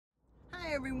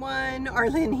Hi everyone,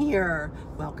 Arlynn here.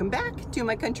 Welcome back to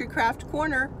my Country Craft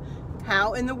Corner.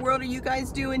 How in the world are you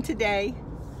guys doing today?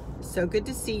 So good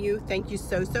to see you. Thank you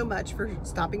so much for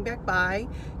stopping back by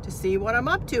to see what I'm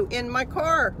up to in my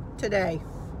car today.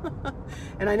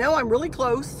 And I know I'm really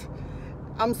close.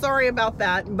 I'm sorry about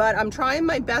that, but I'm trying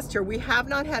my best here. We have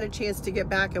not had a chance to get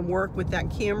back and work with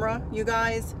that camera, you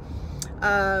guys.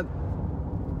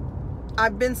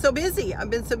 I've been so busy. I've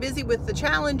been so busy with the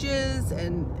challenges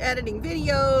and editing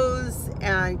videos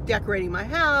and decorating my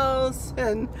house,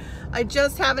 and I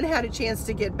just haven't had a chance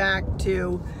to get back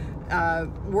to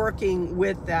working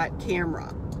with that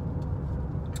camera.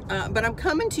 But I'm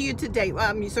coming to you today.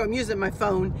 So I'm using my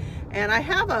phone, and I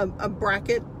have a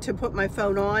bracket to put my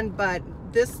phone on, but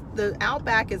the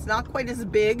Outback is not quite as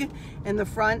big in the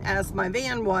front as my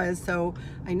van was, so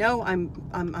I know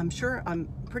I'm sure I'm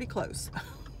pretty close.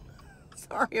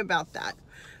 Sorry about that.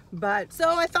 But so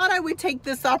I thought I would take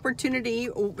this opportunity,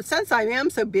 since I am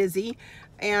so busy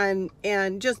and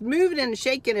just moving and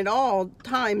shaking at all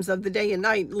times of the day and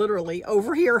night, literally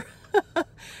over here,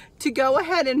 to go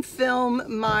ahead and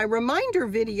film my reminder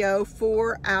video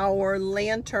for our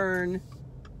lantern,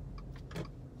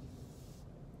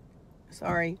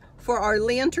 for our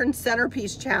lantern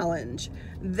centerpiece challenge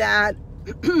that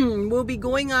will be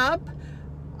going up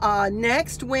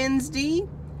next Wednesday,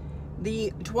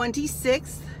 the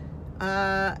 26th,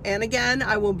 and again,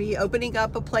 I will be opening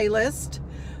up a playlist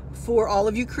for all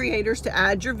of you creators to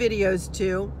add your videos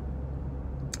to.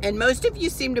 And most of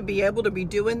you seem to be able to be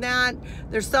doing that.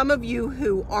 There's some of you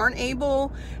who aren't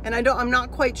able, and I'm not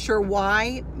quite sure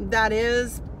why that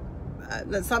is,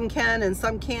 that some can and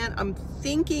some can't. I'm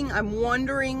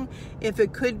wondering if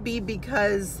it could be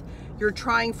because you're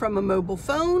trying from a mobile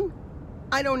phone.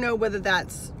 I don't know whether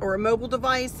that's, or a mobile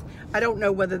device. I don't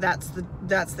know whether that's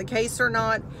the case or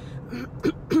not.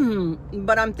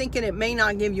 But I'm thinking it may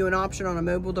not give you an option on a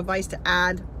mobile device to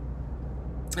add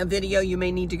a video. You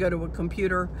may need to go to a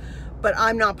computer, but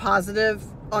I'm not positive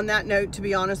on that note, to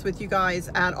be honest with you guys,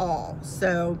 at all.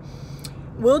 So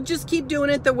we'll just keep doing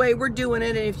it the way we're doing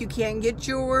it. And if you can't get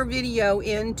your video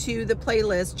into the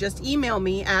playlist, just email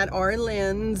me at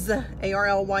Arlynn's,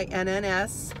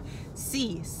 ARLYNNS,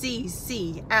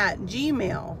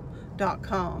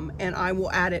 @gmail.com, and I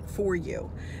will add it for you.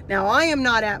 Now, I am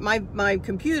not at my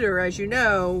computer, as you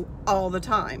know, all the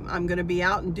time. I'm going to be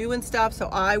out and doing stuff, so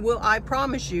I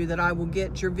promise you that I will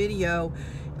get your video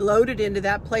loaded into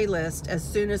that playlist as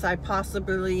soon as I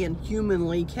possibly and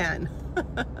humanly can.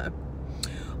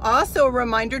 Also, a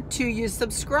reminder to you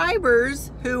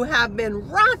subscribers who have been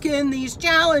rocking these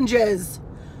challenges.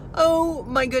 Oh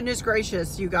my goodness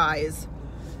gracious, you guys.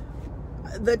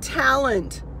 The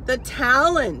talent that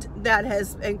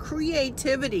has, and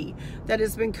creativity that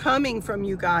has been coming from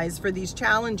you guys for these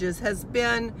challenges has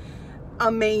been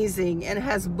amazing and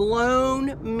has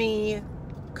blown me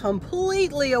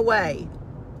completely away.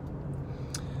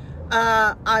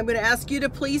 I'm going to ask you to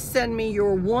please send me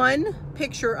your one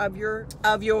picture of your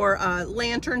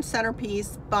lantern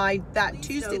centerpiece by that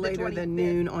Tuesday, later than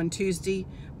noon on Tuesday.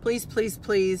 Please, please,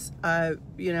 please.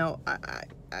 You know,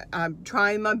 I'm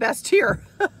trying my best here.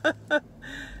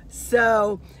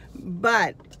 So,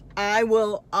 but I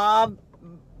will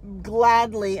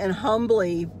gladly and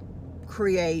humbly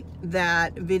create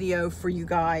that video for you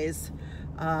guys,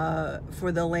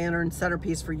 for the lantern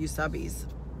centerpiece for you subbies.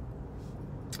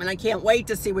 And I can't wait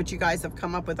to see what you guys have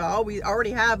come up with. We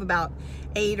already have about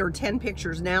 8 or 10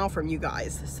 pictures now from you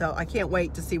guys, so I can't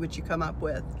wait to see what you come up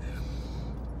with.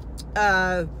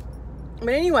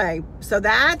 But anyway, so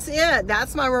that's it.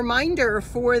 That's my reminder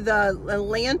for the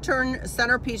lantern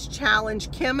centerpiece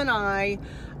challenge. Kim and I'm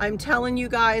telling you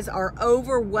guys, are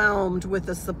overwhelmed with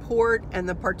the support and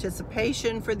the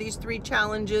participation for these 3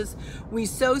 challenges. We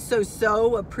so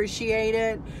appreciate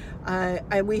it.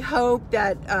 And we hope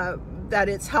that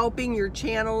it's helping your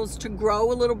channels to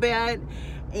grow a little bit,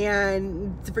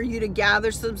 and for you to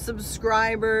gather some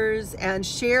subscribers and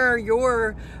share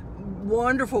your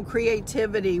wonderful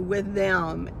creativity with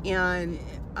them. And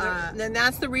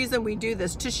that's the reason we do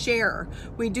this, to share.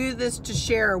 We do this to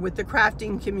share with the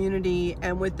crafting community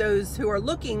and with those who are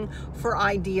looking for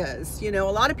ideas. You know,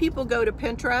 a lot of people go to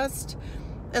Pinterest.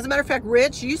 As a matter of fact,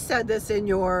 Rich, you said this in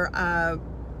your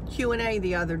Q&A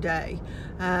the other day.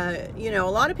 You know,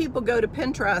 a lot of people go to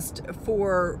Pinterest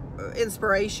for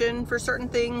inspiration for certain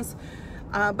things.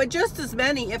 But just as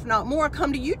many, if not more,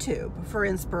 come to YouTube for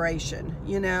inspiration,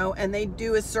 you know, and they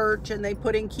do a search and they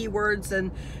put in keywords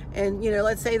and you know,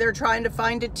 let's say they're trying to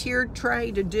find a tiered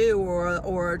tray to do,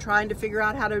 or trying to figure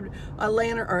out how to a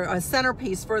lantern or a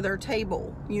centerpiece for their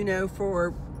table, you know,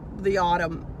 for the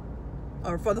autumn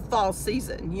or for the fall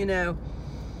season, you know.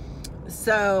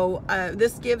 So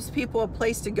this gives people a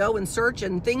place to go and search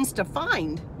and things to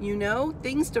find, you know,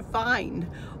 things to find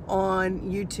on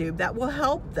YouTube that will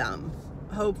help them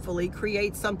hopefully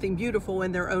create something beautiful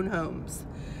in their own homes.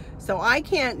 So I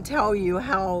can't tell you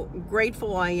how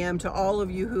grateful I am to all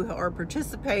of you who are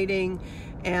participating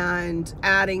and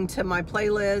adding to my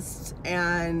playlist.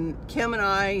 And Kim and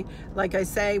I, like I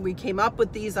say, we came up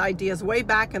with these ideas way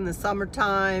back in the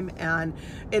summertime, and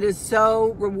it is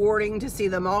so rewarding to see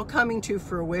them all coming to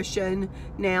fruition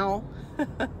now.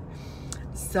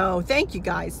 So thank you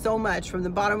guys so much from the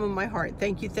bottom of my heart.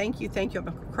 Thank you, thank you, thank you. I'm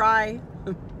gonna cry.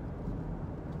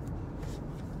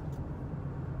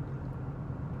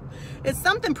 It's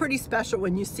something pretty special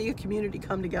when you see a community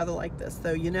come together like this,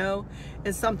 though, you know,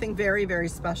 it's something very, very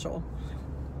special.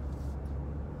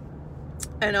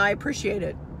 And I appreciate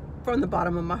it from the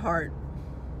bottom of my heart.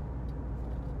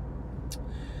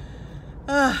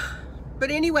 But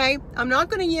anyway, I'm not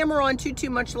going to yammer on too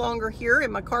much longer here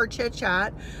in my car chit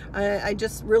chat. I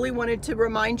just really wanted to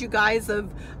remind you guys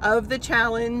of the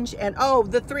challenge. And oh,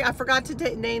 I forgot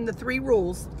to name the 3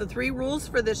 rules. The 3 rules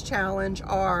for this challenge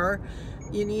are: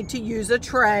 you need to use a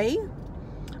tray,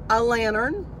 a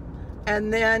lantern,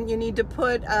 and then you need to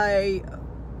put a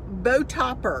bow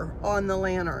topper on the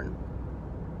lantern.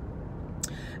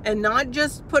 And not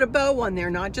just put a bow on there,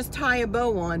 not just tie a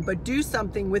bow on, but do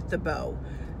something with the bow.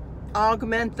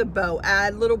 Augment the bow,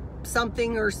 add little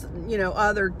something or, you know,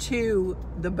 other to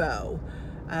the bow.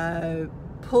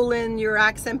 Pull in your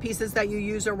accent pieces that you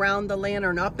use around the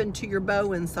lantern up into your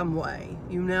bow in some way,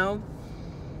 you know?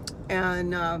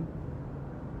 And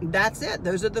that's it.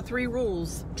 Those are the 3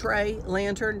 rules: tray,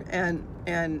 lantern,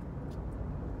 and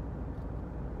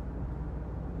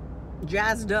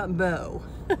jazzed up bow.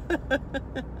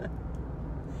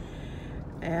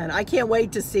 And I can't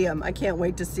wait to see them. I can't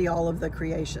wait to see all of the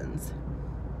creations.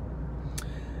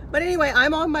 But anyway,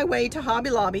 I'm on my way to Hobby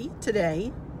Lobby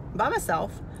today by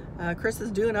myself. Chris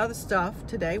is doing other stuff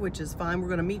today, which is fine. We're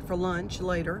going to meet for lunch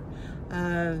later.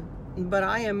 But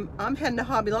I'm heading to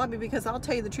Hobby Lobby because I'll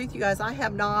tell you the truth, you guys, I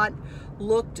have not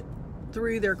looked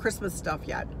through their Christmas stuff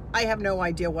yet. I have no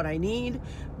idea what I need,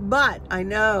 but I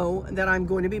know that I'm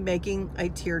going to be making a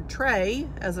tiered tray,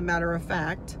 as a matter of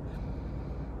fact,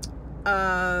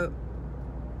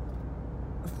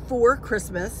 for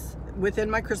Christmas within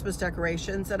my Christmas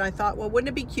decorations. And I thought, well, wouldn't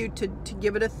it be cute to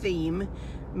give it a theme?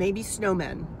 Maybe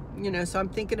snowmen, you know, so I'm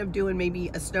thinking of doing maybe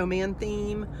a snowman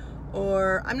theme,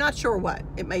 or I'm not sure what.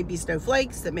 It may be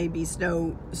snowflakes, it may be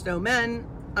snowmen,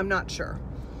 I'm not sure.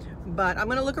 But I'm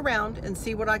gonna look around and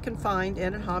see what I can find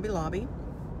in at Hobby Lobby.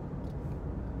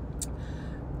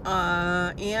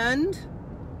 And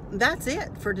that's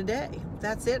it for today.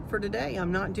 That's it for today.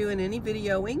 I'm not doing any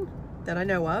videoing that I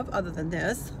know of other than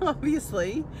this,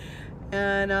 obviously.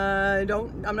 And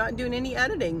I'm not doing any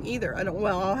editing either.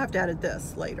 Well, I'll have to edit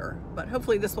this later, but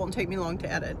hopefully this won't take me long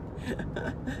to edit.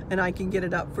 And I can get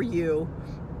it up for you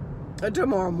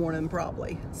tomorrow morning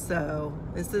probably. So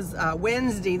this is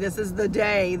Wednesday. This is the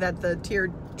day that the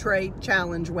tiered tray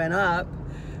challenge went up.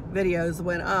 Videos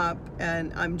went up,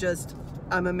 and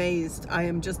I'm amazed. I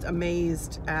am just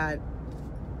amazed at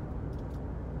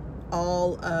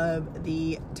all of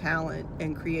the talent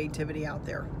and creativity out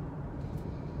there.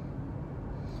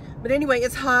 But anyway,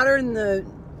 it's hotter than the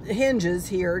hinges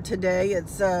here today.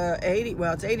 It's 80,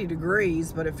 well, it's 80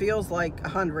 degrees, but it feels like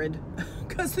 100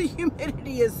 because the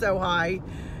humidity is so high,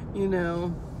 you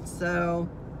know. So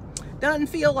doesn't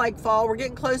feel like fall. We're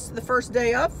getting close to the first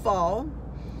day of fall,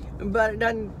 but it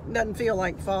doesn't feel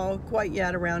like fall quite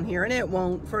yet around here, and it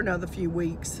won't for another few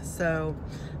weeks. So,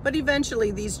 but eventually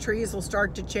these trees will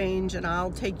start to change, and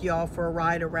I'll take you all for a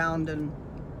ride around and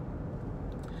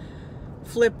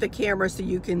flip the camera so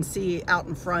you can see out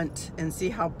in front and see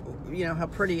how, you know, how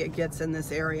pretty it gets in this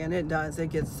area. And it does. It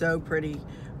gets so pretty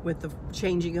with the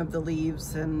changing of the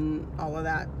leaves and all of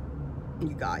that.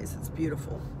 You guys, it's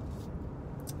beautiful.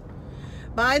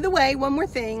 By the way, one more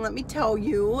thing, let me tell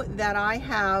you that I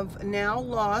have now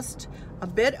lost a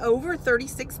bit over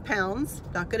 36 pounds.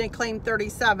 Not going to claim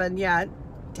 37 yet,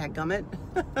 dadgummit.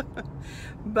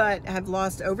 But I've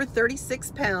lost over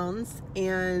 36 pounds,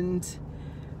 and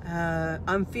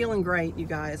I'm feeling great, you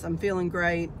guys. I'm feeling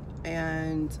great,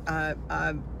 and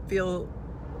I feel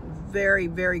very,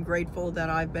 very grateful that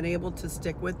I've been able to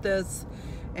stick with this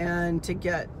and to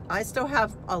get, I still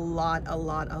have a lot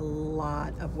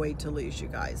of weight to lose, you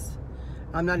guys.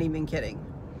 I'm not even kidding.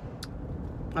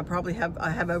 I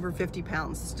have over 50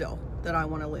 pounds still that I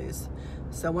want to lose.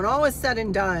 So when all is said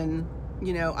and done,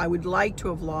 you know, I would like to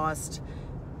have lost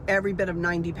every bit of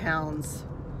 90 pounds,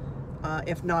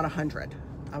 if not 100.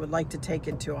 I would like to take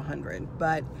it to 100,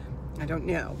 but I don't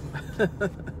know.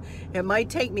 It might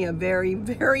take me a very,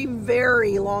 very,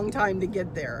 very long time to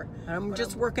get there. I'm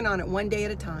just working on it one day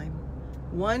at a time.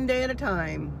 One day at a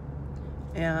time.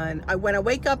 And when I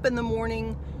wake up in the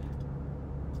morning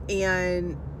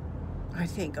and I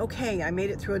think, okay, I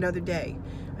made it through another day.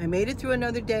 I made it through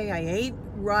another day. I ate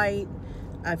right.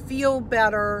 I feel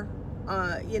better.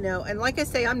 You know, and like I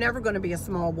say, I'm never going to be a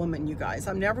small woman, you guys.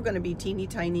 I'm never going to be teeny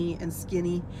tiny and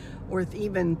skinny or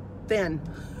even thin.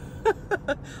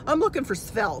 I'm looking for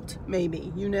svelte,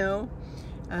 maybe, you know,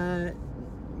 and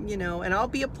I'll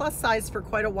be a plus size for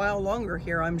quite a while longer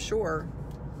here, I'm sure,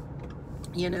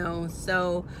 you know.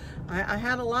 So I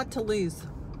had a lot to lose,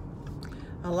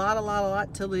 a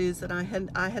lot to lose, and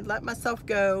I had let myself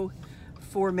go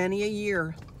for many a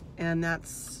year, and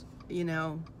that's, you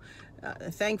know,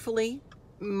 thankfully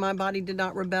my body did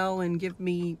not rebel and give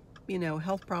me, you know,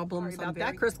 health problems. Sorry about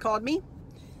that. Chris called me,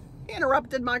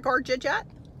 interrupted my car chit-chat.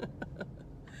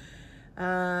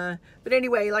 But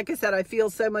anyway, like I said, I feel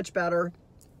so much better.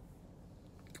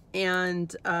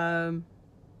 And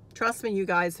trust me, you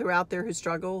guys who are out there who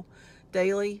struggle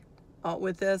daily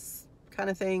with this kind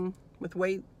of thing, with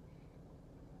weight,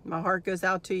 my heart goes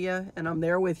out to you, and I'm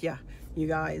there with you, you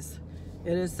guys.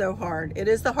 It is so hard. It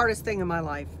is the hardest thing in my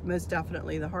life. Most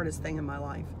definitely the hardest thing in my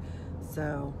life.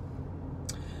 So,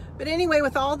 but anyway,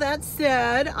 with all that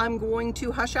said, I'm going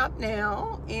to hush up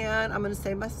now, and I'm going to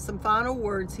say some final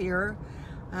words here.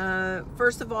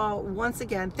 First of all, once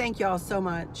again, thank y'all so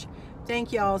much.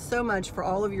 Thank y'all so much for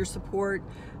all of your support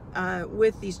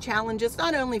with these challenges,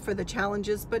 not only for the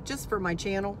challenges, but just for my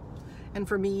channel and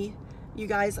for me. You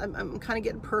guys, I'm kind of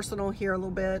getting personal here a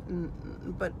little bit,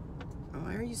 but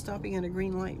why are you stopping at a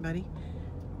green light, buddy?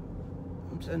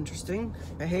 It's interesting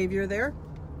behavior there.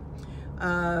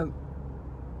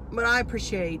 But I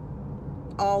appreciate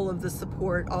all of the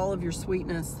support, all of your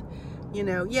sweetness. You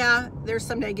know, yeah, there's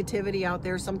some negativity out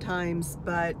there sometimes,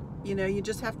 but you know, you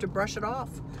just have to brush it off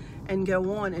and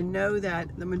go on and know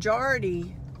that the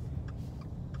majority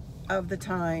of the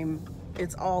time,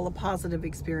 it's all a positive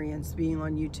experience. Being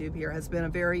on YouTube here has been a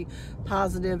very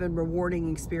positive and rewarding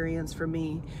experience for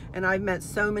me. And I've met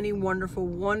so many wonderful,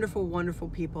 wonderful, wonderful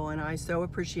people, and I so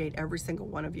appreciate every single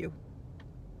one of you.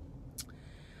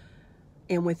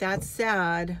 And with that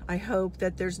said, I hope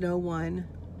that there's no one,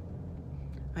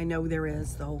 I know there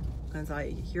is though, as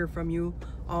I hear from you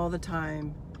all the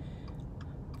time,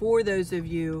 for those of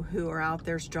you who are out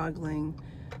there struggling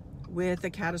with a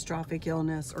catastrophic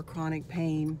illness or chronic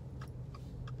pain,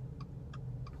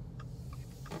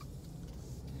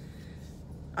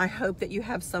 I hope that you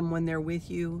have someone there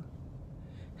with you,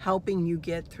 helping you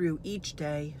get through each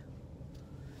day,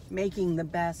 making the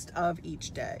best of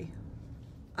each day.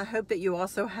 I hope that you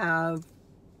also have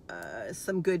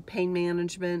some good pain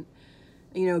management,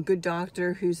 you know, a good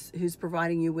doctor who's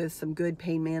providing you with some good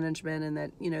pain management, and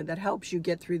that, you know, that helps you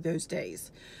get through those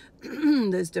days,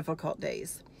 those difficult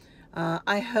days.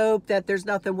 I hope that there's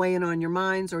nothing weighing on your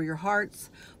minds or your hearts,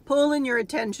 pulling your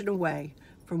attention away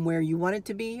from where you want it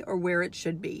to be or where it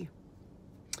should be.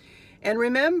 And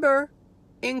remember,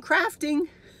 in crafting,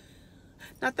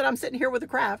 not that I'm sitting here with a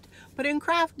craft, but in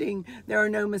crafting, there are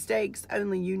no mistakes,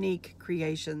 only unique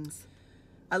creations.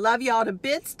 I love y'all to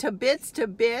bits, to bits, to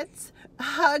bits.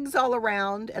 Hugs all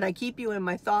around, and I keep you in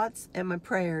my thoughts and my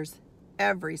prayers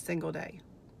every single day.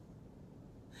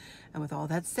 And with all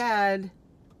that said,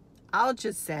 I'll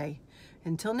just say,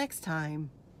 until next time,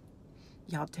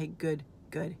 y'all take good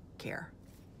care.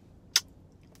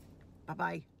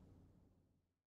 Bye-bye.